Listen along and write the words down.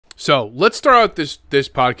So let's start out this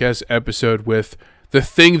podcast episode with the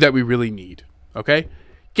thing that we really need. Okay,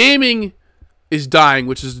 gaming is dying,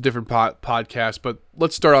 which is a different podcast, but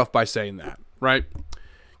let's start off by saying that, right?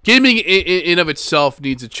 Gaming in of itself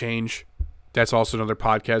needs a change. That's also another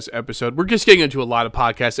podcast episode. We're just getting into a lot of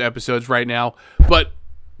podcast episodes right now, but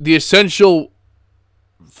the essential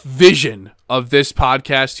vision of this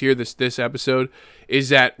podcast here, this episode, is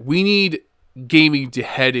that we need gaming to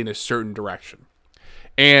head in a certain direction.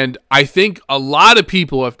 And I think a lot of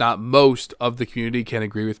people, if not most of the community, can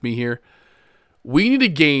agree with me here. We need a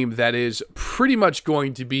game that is pretty much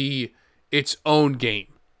going to be its own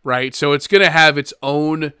game, right? So it's going to have its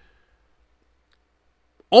own,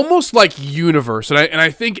 almost like universe. And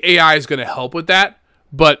I think AI is going to help with that.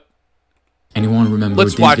 But anyone remember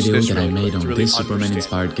let's the watch video this that I really made on really this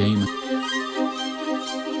Superman-inspired game?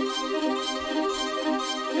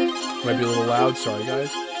 Might be a little loud. Sorry,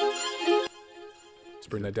 guys.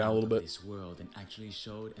 Bring that down a little bit. This world and actually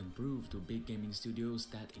showed and proved to big gaming studios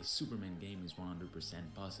that a Superman game is 100%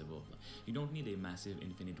 possible. You don't need a massive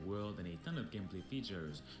infinite world and a ton of gameplay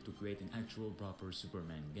features to create an actual proper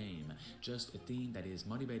Superman game. Just a team that is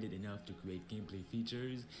motivated enough to create gameplay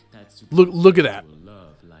features that look at that. Will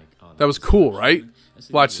love, like that was cool, right?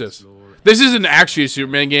 Watch this. This isn't actually a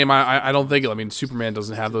Superman game. I don't think. I mean, Superman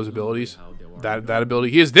doesn't have those abilities. That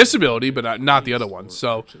ability. He has this ability, but not the other one.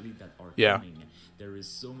 So, yeah. There is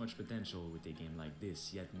so much potential with a game like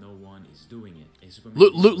this, yet no one is doing it.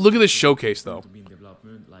 Look at this showcase, though. To be in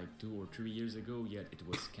development like 2 or 3 years ago, yet it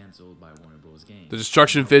was cancelled by Warner Bros. Games. The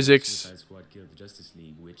destruction physics. Suicide Squad killed the Justice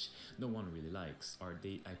League, which no one really likes. Are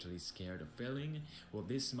they actually scared of failing? Well,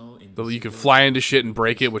 this small but you can fly into shit and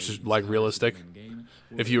break it, which is like realistic.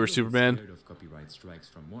 If you were Superman. Of copyright strikes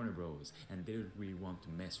from Warner Bros. And they don't really want to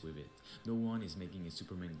mess with it. No one is making a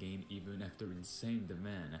Superman game even after insane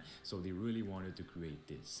demand, so they really wanted to create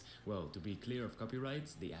this. Well, to be clear of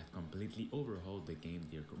copyrights, they have completely overhauled the game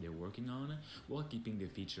they're working on, while keeping the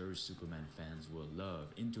features Superman fans will love,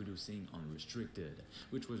 introducing Unrestricted,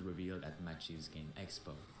 which was revealed at Match's Game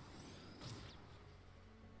Expo.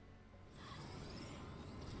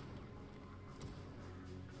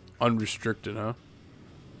 Unrestricted, huh?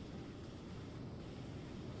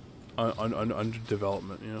 Under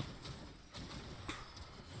development, you know.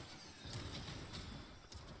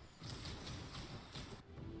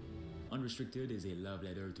 Unrestricted is a love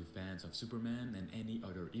letter to fans of Superman and any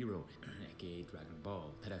other hero, aka Dragon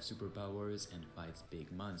Ball, that have superpowers and fights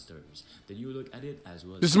big monsters. Then you look at it as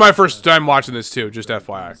well. This is my first time watching this too, just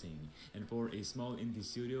FYI. And for a small indie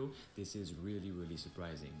studio, this is really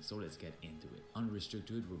surprising. So let's get into it.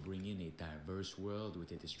 Unrestricted will bring in a diverse world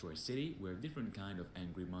with a destroyed city where different kind of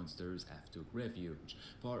angry monsters have took refuge.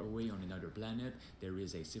 Far away on another planet, there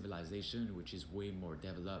is a civilization which is way more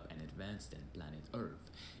developed and advanced than planet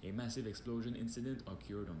Earth. A massive explosion incident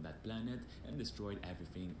occurred on that planet and destroyed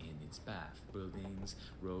everything in its path. Buildings,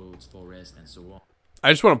 roads, forests, and so on.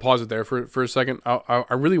 I just want to pause it there for a second. I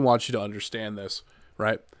really want you to understand this,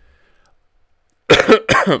 right?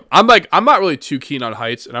 I'm not really too keen on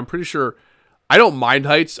heights, and I'm pretty sure I don't mind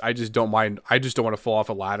heights. I just don't want to fall off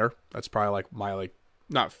a ladder. That's probably like my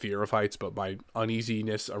not fear of heights, but my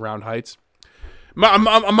uneasiness around heights. I'm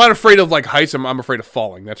not afraid of like heights. I'm afraid of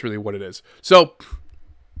falling. That's really what it is. So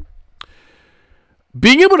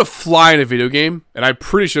being able to fly in a video game, and I'm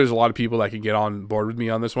pretty sure there's a lot of people that can get on board with me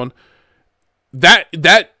on this one. That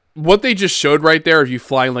what they just showed right there, of you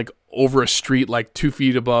flying like over a street like 2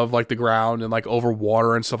 feet above like the ground and like over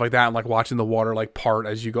water and stuff like that, and like watching the water like part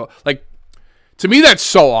as you go, like, to me that's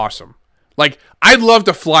so awesome. Like, I'd love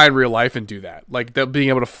to fly in real life and do that. Like, being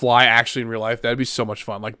able to fly actually in real life, that'd be so much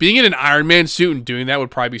fun. Like, being in an Iron Man suit and doing that would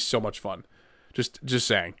probably be so much fun. Just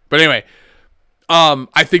saying. But anyway,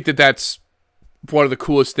 I think that's one of the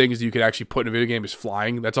coolest things that you could actually put in a video game is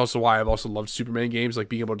flying. That's also why I've also loved Superman games, like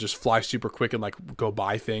being able to just fly super quick and like go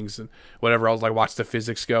by things and whatever else, like watch the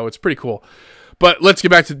physics go. It's pretty cool. But let's get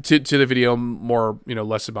back to the video more,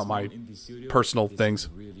 less about my personal things.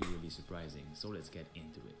 Really surprising. So let's get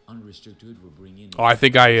into it. Unrestricted will bring in. Oh, I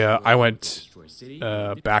think I went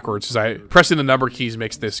backwards, because pressing the number keys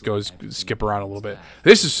makes this skip around a little bit.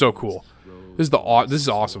 This is so cool. This is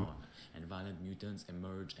awesome. And violent mutants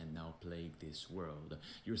emerge and now plague this world.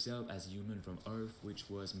 Yourself as human from Earth, which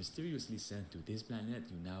was mysteriously sent to this planet,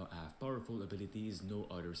 you now have powerful abilities no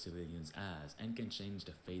other civilians has, and can change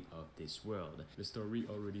the fate of this world. The story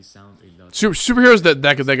already sounds a lot. Superheroes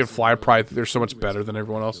that can fly, probably they're so much better than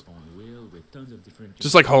everyone else. With tons of different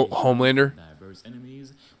Just like Homelander. diverse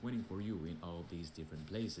enemies waiting for you in all these different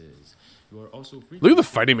places. You are also free Look at to the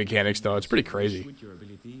fighting mechanics, though. It's pretty crazy. with your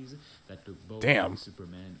abilities that look both Damn. like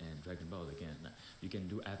Superman and Dragon Ball again. You can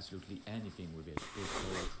do absolutely anything with it. Go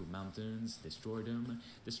through mountains, destroy them,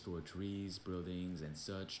 destroy trees, buildings, and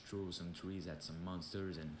such. Throw some trees at some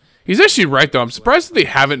monsters, and He's actually right, though. I'm surprised that they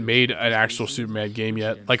haven't made an actual Superman game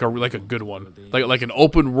yet, like a good one, like an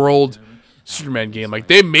open world Superman game. Like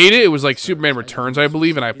they made it. It was like Superman Returns, I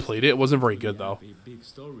believe, and I played it. It wasn't very good though. A big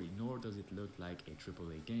story, nor does it look like a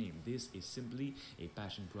AAA game. This is simply a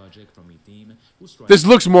passion project from a team who strives This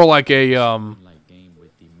looks more like a like game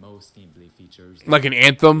with the most gameplay features. like an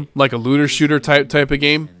Anthem, like a looter shooter type of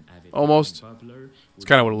game, almost. It's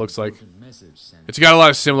kind of what it looks like. It's got a lot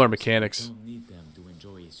of similar mechanics. Don't need them to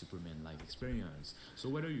enjoy a Superman-like experience. So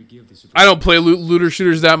whether you give the I don't play looter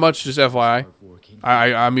shooters that much, just FYI.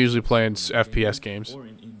 I'm usually playing FPS games. Or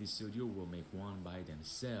in indie studio will make one by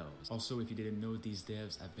themselves. Also, if you didn't know, these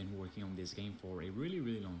devs have been working on this game for a really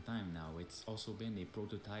long time now. It's also been a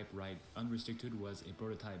prototype, right? Unrestricted was a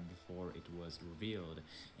prototype before it was revealed.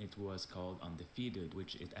 It was called Undefeated,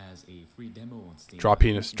 which it has a free demo on Steam. Draw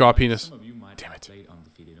penis. Draw penis. Some of you might Damn have it. played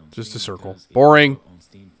Undefeated on Just a Steam circle. because it Boring. was on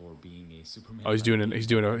Steam for being a Superman Oh, he's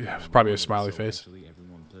doing probably a smiley face. Actually,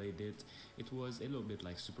 everyone played it. It was a little bit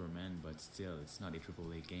like Superman, but still, it's not a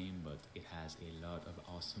AAA game, but it has a lot of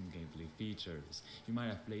awesome gameplay features. You might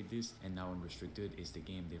have played this, and now Unrestricted is the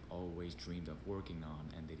game they've always dreamed of working on,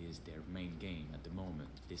 and it is their main game at the moment.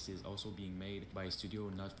 This is also being made by a studio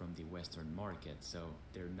not from the Western market, so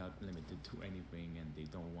they're not limited to anything, and they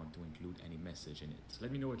don't want to include any message in it. So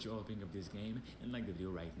let me know what you all think of this game, and like the video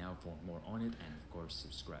right now for more on it, and of course,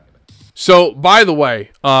 subscribe. So, by the way,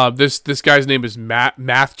 this guy's name is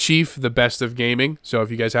Math Chief, the best of gaming. So if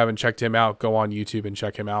you guys haven't checked him out, go on YouTube and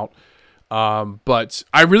check him out. But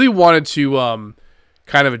I really wanted to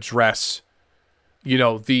kind of address, you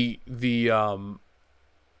know, the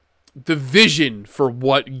vision for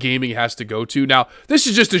what gaming has to go to. Now, this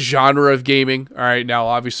is just a genre of gaming. All right. Now,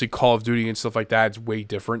 obviously, Call of Duty and stuff like that, it's way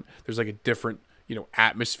different. There's like a different, you know,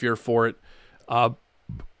 atmosphere for it.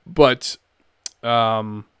 But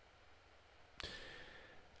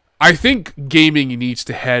I think gaming needs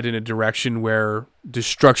to head in a direction where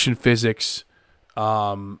destruction physics,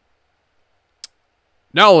 not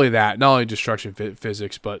only destruction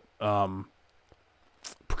physics, but kind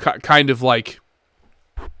of like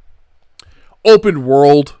open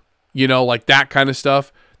world, you know, like that kind of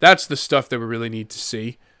stuff. That's the stuff that we really need to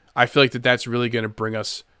see. I feel like that's really going to bring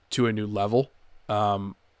us to a new level.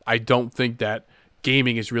 I don't think that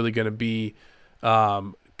gaming is really going to be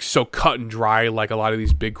so cut and dry like a lot of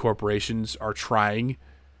these big corporations are trying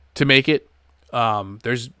to make it.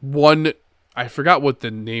 There's one, I forgot what the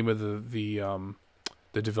name of the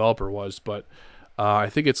developer was, but I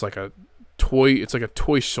think it's like a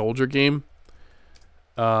toy soldier game.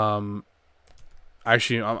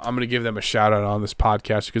 Actually, I'm going to give them a shout out on this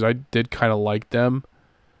podcast because I did kind of like them.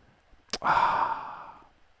 I'm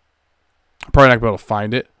probably not going to be able to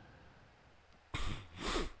find it.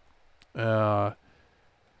 Let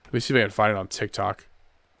me see if I can find it on TikTok.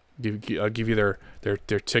 I'll give you their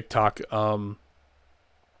TikTok.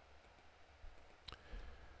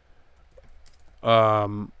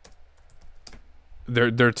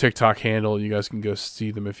 Their TikTok handle. You guys can go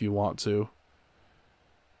see them if you want to.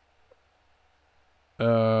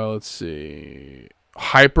 Let's see.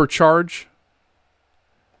 Hypercharge.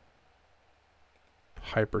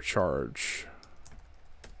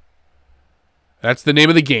 That's the name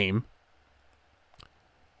of the game.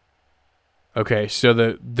 Okay, so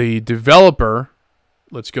the developer,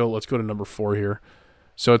 let's go to number 4 here.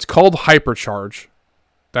 So it's called Hypercharge.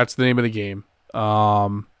 That's the name of the game.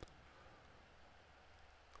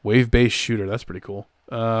 Wave-based shooter. That's pretty cool.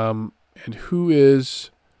 And who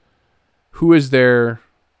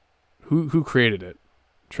created it?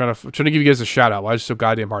 I'm trying to give you guys a shout out. Why is it so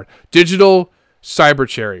goddamn hard? Digital Cyber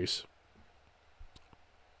Cherries.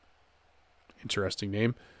 Interesting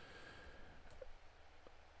name.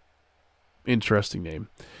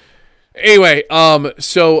 Anyway,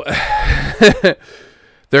 so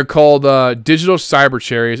they're called Digital Cyber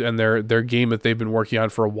Cherries, and their game that they've been working on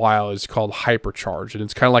for a while is called Hypercharge, and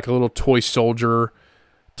it's kind of like a little toy soldier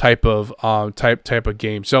type of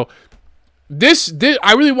game. So this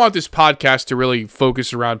I really want this podcast to really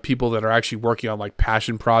focus around people that are actually working on like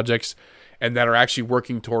passion projects and that are actually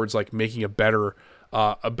working towards like making a better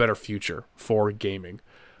future for gaming.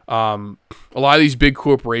 A lot of these big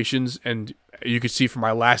corporations, and you could see from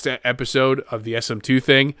my last episode of the SM2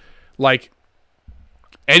 thing, like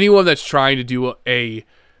anyone that's trying to do a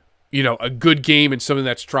you know, a good game and something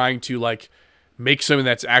that's trying to like make something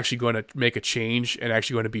that's actually going to make a change and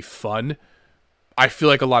actually going to be fun, I feel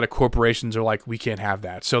like a lot of corporations are like, we can't have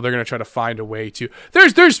that. So they're going to try to find a way to, there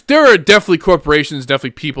are definitely corporations,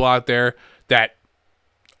 definitely people out there that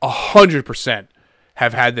 100%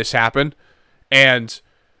 have had this happen. And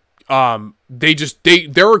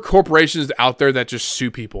there are corporations out there that just sue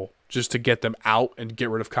people just to get them out and get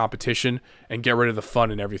rid of competition and get rid of the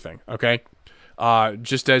fun and everything. Okay.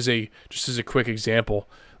 Just as a quick example,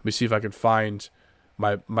 let me see if I can find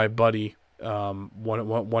my buddy, one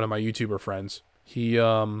of my YouTuber friends. He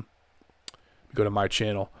go to my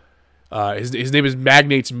channel. His name is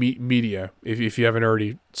Magnates Media. If you haven't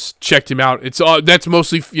already checked him out, it's that's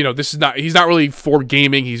mostly, you know, he's not really for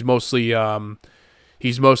gaming. He's mostly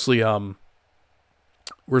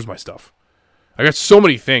where's my stuff? I got so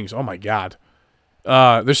many things. Oh my god.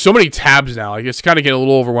 There's so many tabs now. Like, it's kind of getting a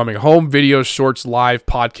little overwhelming. Home, videos, shorts, live,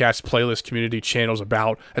 podcast, playlist, community, channels,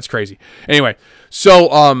 about. That's crazy. Anyway,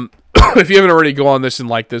 so if you haven't already, go on this and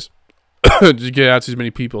like this. Just get out to as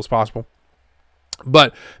many people as possible.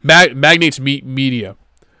 But Magnates Media.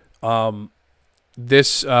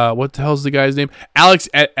 This what the hell's the guy's name? Alex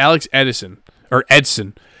Edison or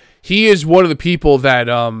Edson. He is one of the people that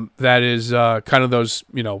that is kind of those,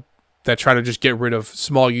 you know, that try to just get rid of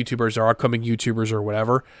small YouTubers or upcoming YouTubers or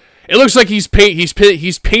whatever. It looks like he's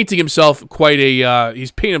painting himself quite a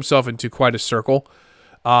he's painting himself into quite a circle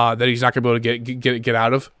that he's not gonna be able to get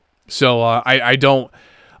out of. So I don't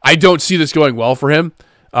see this going well for him.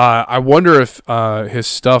 I wonder if his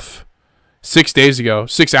stuff 6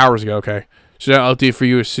 hours ago. Okay, should I update for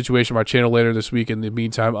you a situation on my channel later this week? In the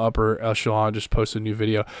meantime, Upper Echelon just posted a new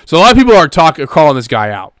video. So a lot of people are calling this guy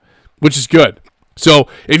out, which is good. So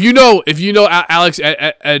if you know Alex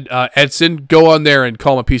Edson, go on there and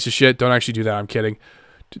call him a piece of shit. Don't actually do that. I'm kidding.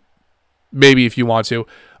 Maybe if you want to.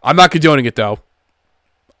 I'm not condoning it though.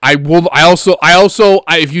 I will. I also.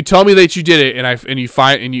 If you tell me that you did it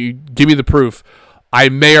and you give me the proof, I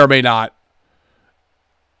may or may not.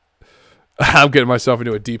 I'm getting myself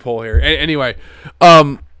into a deep hole here. Anyway,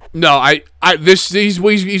 no, he's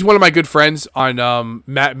one of my good friends on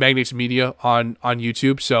Magnates Media on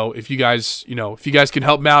YouTube. So if you guys can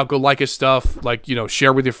help him out, go like his stuff, like, you know,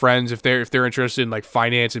 share with your friends if they're interested in like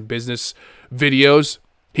finance and business videos.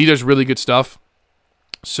 He does really good stuff.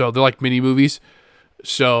 So they're like mini movies.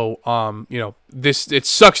 So you know, it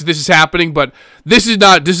sucks that this is happening, but this is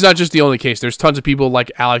not just the only case. There's tons of people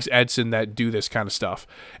like Alex Edson that do this kind of stuff.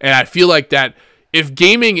 And I feel like that if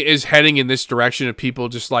gaming is heading in this direction of people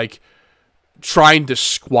just like trying to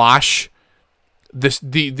squash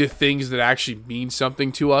the things that actually mean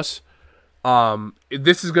something to us,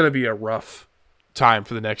 this is going to be a rough time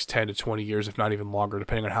for the next 10 to 20 years, if not even longer,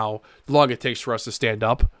 depending on how long it takes for us to stand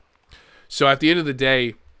up. So at the end of the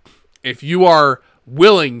day, if you are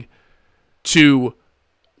willing to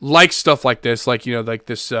like stuff like this, like, you know, like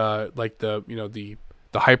this, like the, you know, the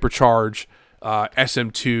Hypercharge,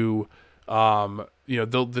 SM2, you know,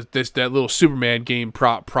 that little Superman game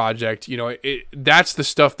project, you know, that's the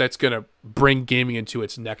stuff that's going to bring gaming into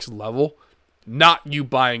its next level, not you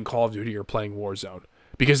buying Call of Duty or playing Warzone.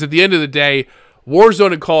 Because at the end of the day,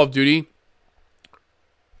 Warzone and Call of Duty,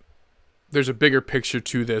 there's a bigger picture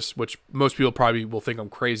to this, which most people probably will think I'm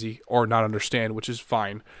crazy or not understand, which is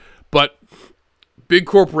fine. But big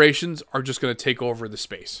corporations are just going to take over the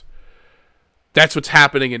space. That's what's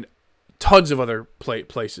happening in tons of other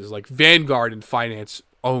places. Like Vanguard in finance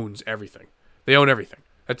owns everything. They own everything.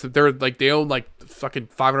 They own like fucking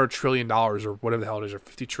 $500 trillion or whatever the hell it is, or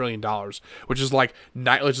 $50 trillion, which is like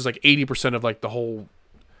 80% of like the whole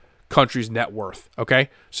country's net worth. Okay,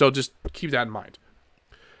 so just keep that in mind.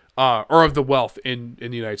 Or of the wealth in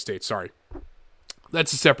the United States. Sorry,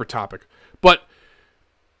 that's a separate topic. But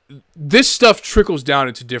this stuff trickles down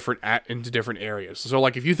into different areas. So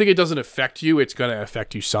like, if you think it doesn't affect you, it's going to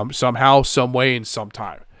affect you somehow, some way, and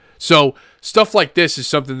sometime. So stuff like this is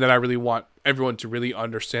something that I really want everyone to really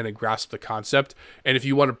understand and grasp the concept. And if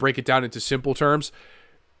you want to break it down into simple terms,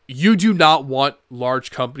 you do not want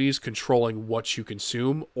large companies controlling what you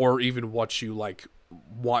consume or even what you like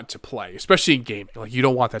want to play, especially in gaming. Like, you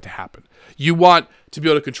don't want that to happen. You want to be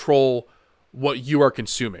able to control what you are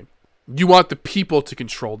consuming. You want the people to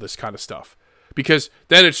control this kind of stuff, because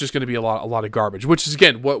then it's just going to be a lot of garbage, which is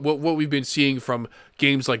again what we've been seeing from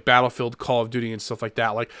games like Battlefield, Call of Duty, and stuff like that.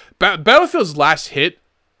 Like Battlefield's last hit,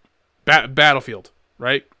 Battlefield,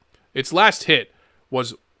 right? Its last hit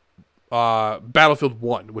was Battlefield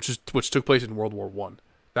 1, which took place in World War 1.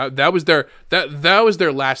 That was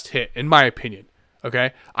their last hit, in my opinion.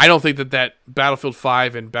 Okay, I don't think that Battlefield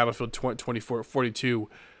 5 and Battlefield 2042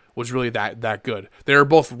 was really that good. They were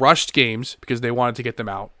both rushed games because they wanted to get them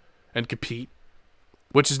out and compete,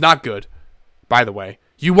 which is not good, by the way.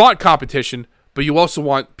 You want competition, but you also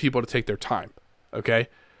want people to take their time, okay?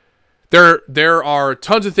 There are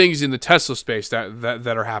tons of things in the Tesla space that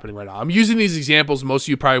are happening right now. I'm using these examples. Most of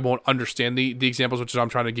you probably won't understand the examples, which is I'm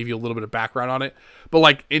trying to give you a little bit of background on it. But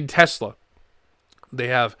like in Tesla, they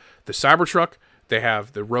have the Cybertruck, they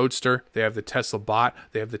have the Roadster, they have the Tesla Bot,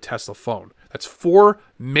 they have the Tesla Phone. That's 4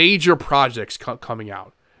 major projects coming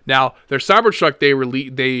out. Now, their Cybertruck,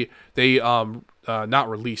 they not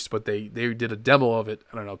released, but they did a demo of it,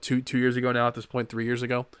 I don't know, 2 years ago now at this point, 3 years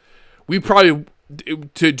ago. We probably,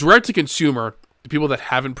 to direct to consumer, the people that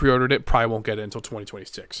haven't pre-ordered it probably won't get it until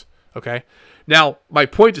 2026, okay? Now, my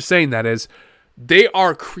point to saying that is they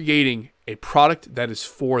are creating a product that is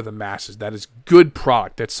for the masses, that is good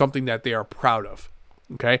product, that's something that they are proud of,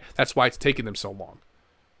 okay? That's why it's taken them so long.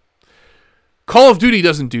 Call of Duty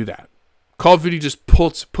doesn't do that. Call of Duty just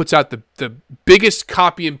puts out the biggest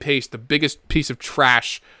copy and paste, the biggest piece of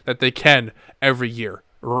trash that they can every year.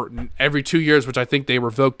 Or every 2 years, which I think they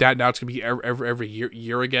revoked that. Now it's going to be every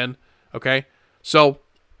year again. Okay? So,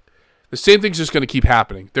 the same thing's just going to keep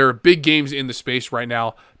happening. There are big games in the space right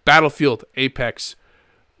now. Battlefield, Apex,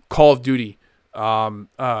 Call of Duty,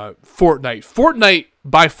 Fortnite. Fortnite,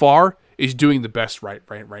 by far, is doing the best right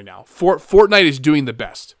now. Fortnite is doing the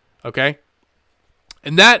best. Okay?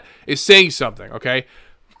 And that is saying something. Okay?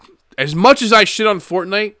 As much as I shit on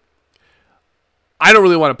Fortnite, I don't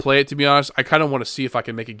really want to play it, to be honest. I kind of want to see if I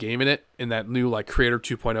can make a game in it, in that new like Creator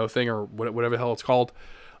 2.0 thing, or whatever the hell it's called.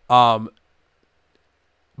 But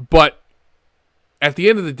at the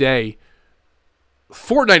end of the day,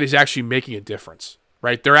 Fortnite is actually making a difference,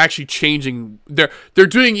 right? They're actually changing. They're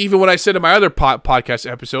doing even what I said in my other podcast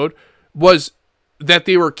episode, was that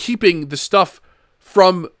they were keeping the stuff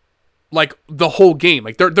from like the whole game.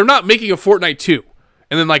 Like they're not making a Fortnite 2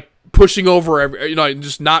 and then like pushing over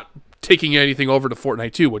just not taking anything over to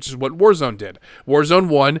Fortnite 2, which is what Warzone did. Warzone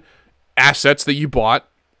 1 assets that you bought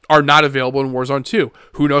are not available in Warzone 2.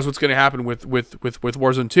 Who knows what's going to happen with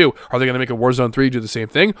Warzone 2? Are they going to make a Warzone 3 do the same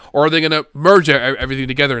thing? Or are they going to merge everything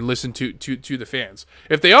together and listen to the fans?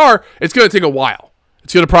 If they are, it's going to take a while.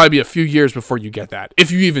 It's going to probably be a few years before you get that, if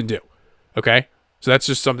you even do. Okay? So that's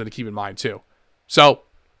just something to keep in mind too. So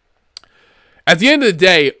at the end of the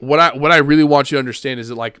day, what I really want you to understand is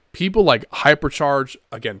that like people like Hypercharge,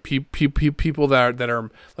 again, people that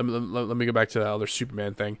are let me go back to that other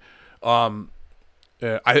Superman thing.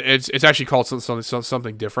 It's actually called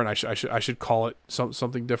something different. I should call it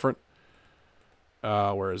something different.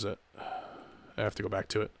 Where is it? I have to go back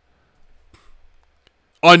to it.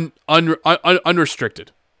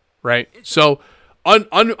 Unrestricted, right? So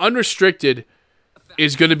unrestricted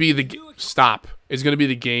is going to be the is going to be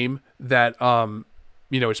the game that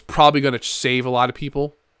is probably going to save a lot of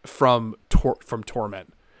people from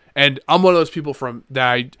Torment. And I'm one of those people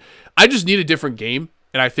that I just need a different game,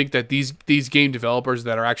 and I think that these game developers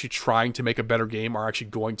that are actually trying to make a better game are actually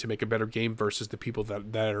going to make a better game versus the people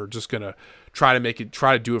that are just going to try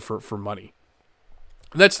to do it for money.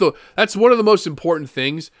 And that's one of the most important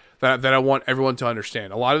things that I want everyone to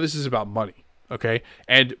understand. A lot of this is about money. Okay,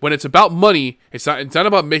 and when it's about money, it's not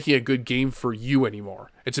about making a good game for you anymore.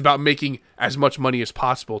 It's about making as much money as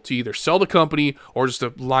possible to either sell the company or just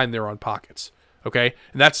to line their own pockets. Okay,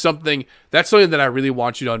 and that's something that I really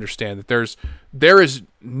want you to understand, that there is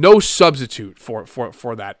no substitute for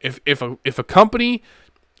that. If a company,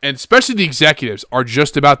 and especially the executives, are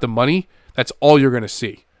just about the money, that's all you're going to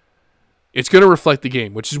see. It's going to reflect the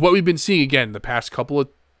game, which is what we've been seeing again the past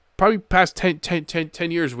probably past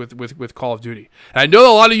 10 years with Call of Duty. And I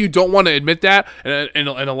know a lot of you don't want to admit that, and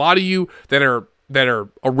a lot of you that are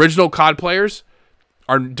original COD players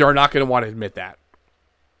are not going to want to admit that.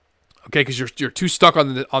 Okay, because you're too stuck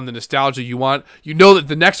on the nostalgia. You know that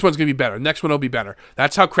the next one's going to be better. The next one will be better.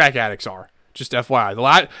 That's how crack addicts are. Just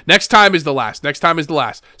FYI. Next time is the last. Next time is the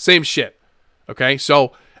last. Same shit. Okay,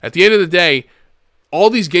 so at the end of the day, all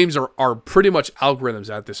these games are pretty much algorithms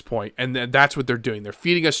at this point, and that's what they're doing. They're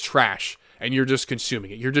feeding us trash, and you're just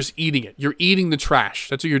consuming it. You're just eating it. You're eating the trash.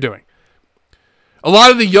 That's what you're doing. A lot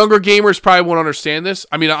of the younger gamers probably won't understand this.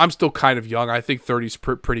 I mean, I'm still kind of young. I think 30 is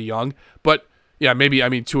pretty young, but yeah, maybe. I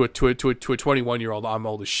mean, to a 21-year-old, I'm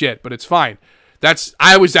old as shit, but it's fine.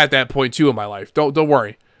 I was at that point too in my life. Don't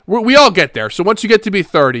worry. We all get there. So once you get to be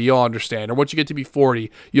 30, you'll understand, or once you get to be 40,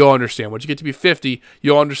 you'll understand. Once you get to be 50,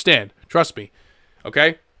 you'll understand. Trust me.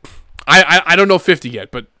 Okay, I don't know 50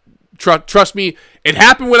 yet, but trust me, it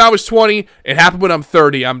happened when I was 20. It happened when I'm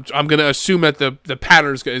 30. I'm gonna assume that the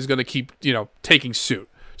pattern is gonna keep taking suit.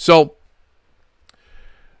 So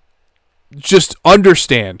just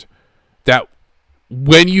understand that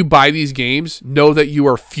when you buy these games, know that you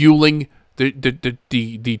are fueling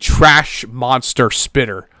the trash monster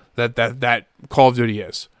spitter that Call of Duty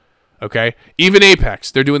is. Okay? Even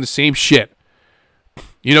Apex, they're doing the same shit.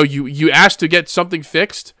 You know, you ask to get something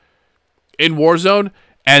fixed in Warzone,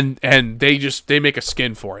 and they make a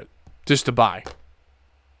skin for it just to buy.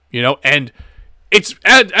 You know, and it's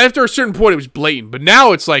after a certain point it was blatant, but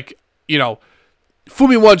now it's like, you know, fool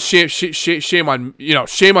me once, shame on, you know,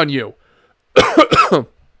 shame on you.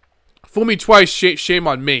 Fool me twice, shame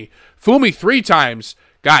on me. Fool me 3 times,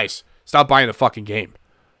 guys, stop buying the fucking game.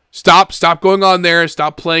 Stop going on there.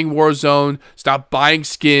 Stop playing Warzone. Stop buying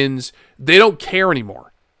skins. They don't care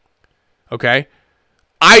anymore. Okay?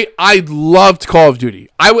 I loved Call of Duty.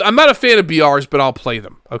 I'm not a fan of BRs, but I'll play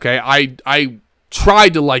them. Okay? I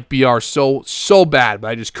tried to like BR so bad, but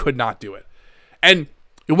I just could not do it. And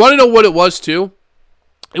you want to know what it was too?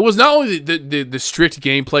 It was not only the strict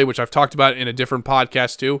gameplay, which I've talked about in a different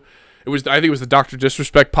podcast too. I think it was the Dr.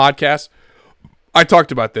 Disrespect podcast. I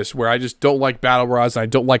talked about this, where I just don't like battle royales, and I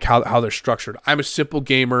don't like how they're structured. I'm a simple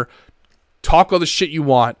gamer. Talk all the shit you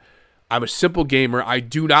want. I'm a simple gamer. I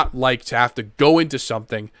do not like to have to go into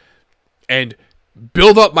something and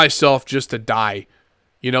build up myself just to die.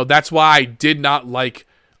 You know, that's why I did not like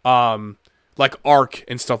Ark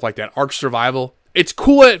and stuff like that. Ark Survival. It's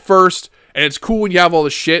cool at first, and it's cool when you have all the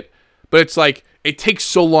shit, but it's like, it takes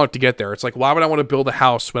so long to get there. It's like, why would I want to build a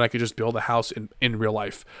house when I could just build a house in real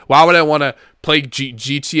life? Why would I want to play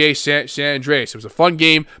GTA San Andreas? It was a fun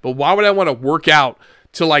game, but why would I want to work out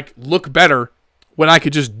to like look better when I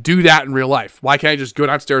could just do that in real life? Why can't I just go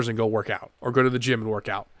downstairs and go work out, or go to the gym and work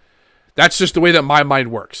out? That's just the way that my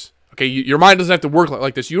mind works. Okay, your mind doesn't have to work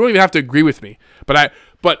like this. You don't even have to agree with me, but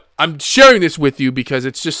I'm sharing this with you because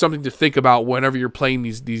it's just something to think about whenever you're playing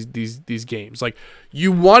these games. Like,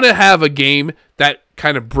 you want to have a game that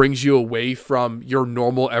kind of brings you away from your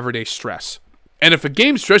normal everyday stress. And if a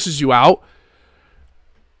game stresses you out,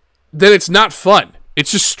 then it's not fun.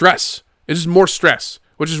 It's just stress. It's just more stress,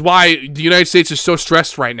 which is why the United States is so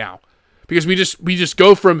stressed right now, because we just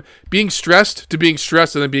go from being stressed to being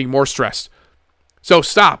stressed and then being more stressed. So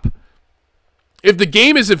stop. If the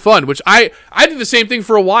game isn't fun, which I did the same thing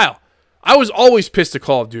for a while. I was always pissed at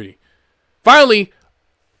Call of Duty. Finally,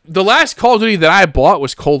 the last Call of Duty that I bought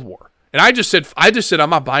was Cold War. And I just said I'm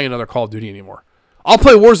not buying another Call of Duty anymore. I'll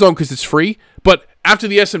play Warzone because it's free, but after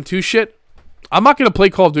the SM2 shit, I'm not going to play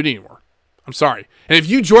Call of Duty anymore. I'm sorry. And if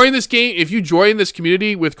you join this game, if you join this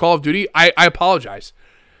community with Call of Duty, I apologize.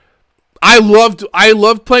 I loved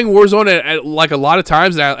playing Warzone at like a lot of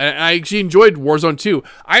times, and I actually enjoyed Warzone too.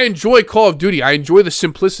 I enjoy Call of Duty. I enjoy the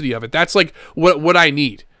simplicity of it. That's like what I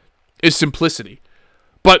need, is simplicity.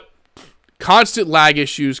 But constant lag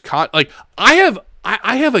issues, like I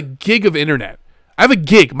have a gig of internet. I have a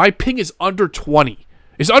gig. My ping is under 20.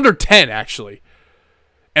 It's under 10 actually,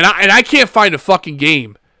 and I can't find a fucking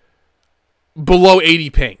game below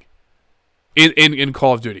 80 ping in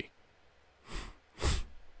Call of Duty.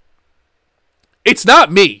 It's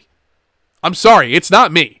not me. I'm sorry. It's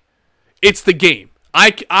not me. It's the game.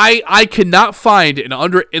 I cannot find an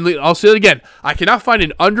under, and I'll say it again. I cannot find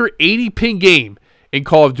an under 80 ping game in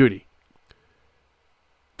Call of Duty.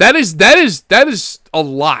 That is a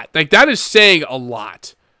lot. Like, that is saying a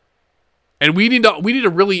lot. And we need to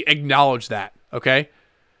really acknowledge that, okay?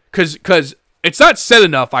 Cuz it's not said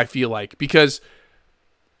enough, I feel like, because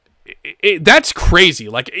that's crazy.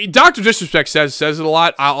 Like, Dr. Disrespect says it a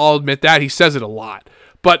lot. I'll admit that. He says it a lot.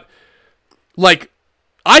 But, like,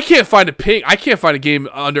 I can't find a ping. I can't find a game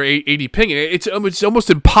under 80 ping. It's almost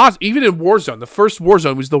impossible. Even in Warzone, the first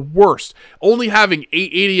Warzone was the worst. Only having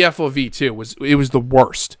 80 FOV too was the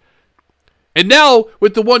worst. And now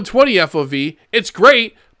with the 120 FOV, it's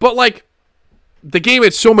great. But, like, the game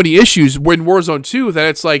had so many issues when Warzone 2 that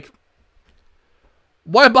it's like,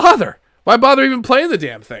 why bother? Why bother even playing the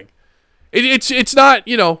damn thing? It's not,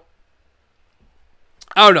 you know,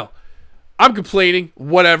 I don't know. I'm complaining,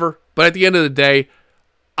 whatever. But at the end of the day,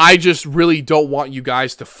 I just really don't want you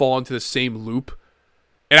guys to fall into the same loop.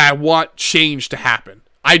 And I want change to happen.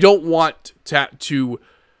 I don't want to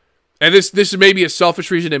and this may be a selfish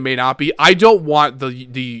reason, it may not be. I don't want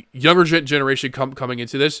the younger generation coming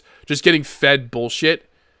into this just getting fed bullshit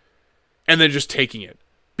and then just taking it.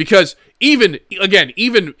 Because even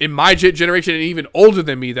in my generation and even older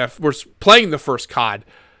than me that were playing the first COD,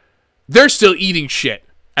 they're still eating shit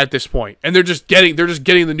at this point. And they're just getting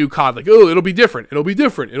the new COD. Like, oh, it'll be different. It'll be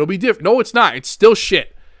different. It'll be different. No, it's not. It's still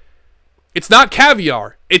shit. It's not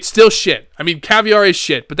caviar. It's still shit. I mean, caviar is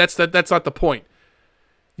shit, but that's not the point.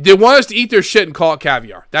 They want us to eat their shit and call it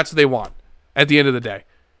caviar. That's what they want at the end of the day.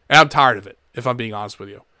 And I'm tired of it, if I'm being honest with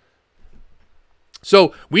you.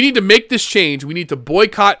 So we need to make this change. We need to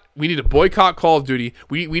boycott. We need to boycott Call of Duty.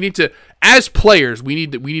 We need to, as players, we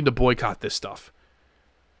need to boycott this stuff.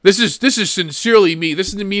 This is sincerely me.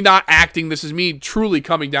 This is me not acting. This is me truly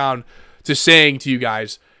coming down to saying to you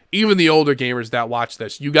guys, even the older gamers that watch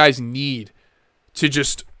this, you guys need to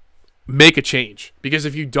just make a change, because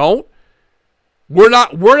if you don't, we're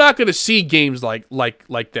not going to see games like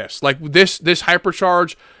this, this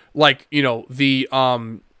Hypercharge, like, you know, the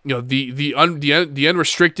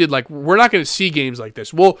unrestricted, like, we're not going to see games like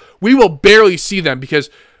this. We will barely see them, because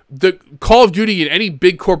the Call of Duty and any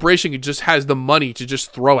big corporation just has the money to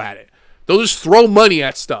just throw at it. They'll just throw money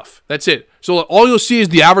at stuff. That's it. So all you'll see is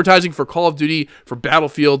the advertising for Call of Duty, for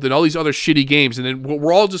Battlefield, and all these other shitty games. And then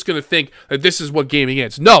we're all just going to think that this is what gaming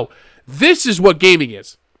is. No, this is what gaming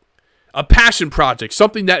is. A passion project,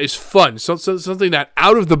 something that is fun, something that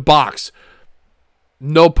out of the box,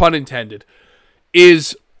 no pun intended,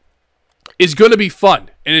 is going to be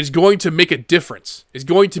fun, and is going to make a difference. It's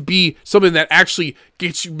going to be something that actually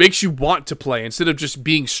makes you want to play instead of just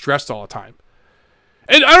being stressed all the time.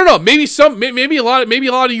 And I don't know, maybe a lot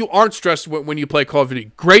of you aren't stressed when you play Call of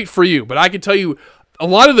Duty. Great for you, but I can tell you, a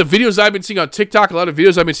lot of the videos I've been seeing on TikTok, a lot of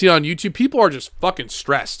videos I've been seeing on YouTube, people are just fucking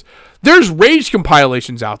stressed. There's rage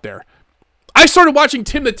compilations out there. I started watching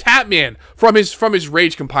Tim the Tatman from his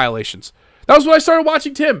rage compilations. That was when I started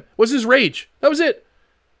watching Tim, was his rage. That was it.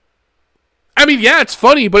 I mean, yeah, it's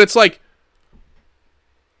funny, but it's like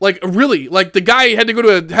really, like, the guy had to go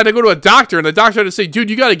to a doctor, and the doctor had to say, dude,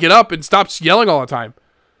 you got to get up and stop yelling all the time,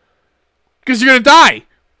 because you're gonna die.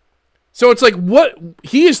 So it's like, what?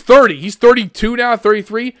 He is 30. He's 32 now,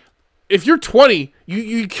 33. If you're 20,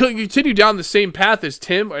 you continue down the same path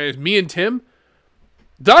as me and Tim.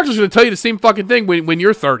 The doctor's gonna tell you the same fucking thing when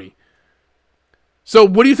you're 30. So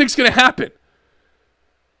what do you think's gonna happen?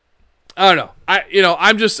 I don't know.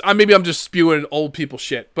 I'm just spewing old people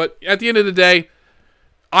shit. But at the end of the day,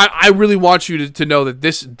 I really want you to know that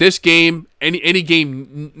this game, any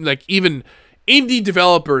game, like, even indie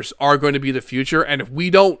developers are going to be the future. And if we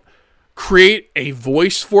don't create a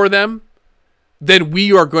voice for them, then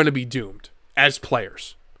we are going to be doomed as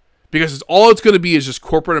players. Because all it's going to be is just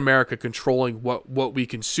corporate America controlling what we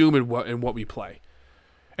consume and what we play.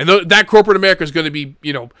 And that corporate America is going to be,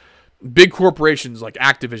 you know, big corporations like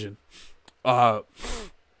Activision,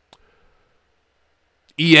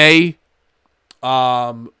 EA.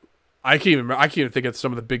 I can't even think of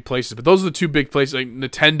some of the big places, but those are the two big places. Like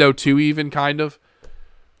Nintendo too, even kind of.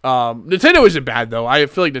 Nintendo isn't bad though. I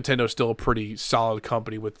feel like Nintendo's still a pretty solid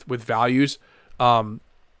company with values.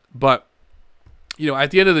 But you know, at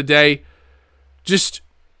the end of the day, just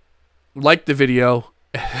like the video.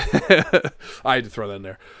 I had to throw that in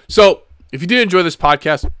there. So if you did enjoy this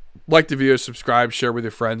podcast, like the video, subscribe, share with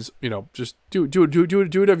your friends. You know, just do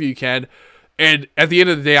whatever you can. And at the end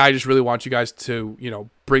of the day, I just really want you guys to, you know,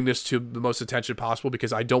 bring this to the most attention possible,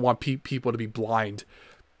 because I don't want people to be blind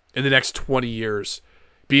in the next 20 years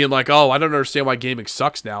being like, oh, I don't understand why gaming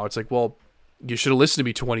sucks now. It's like, well, you should have listened to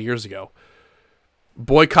me 20 years ago.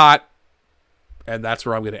 Boycott, and that's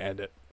where I'm going to end it.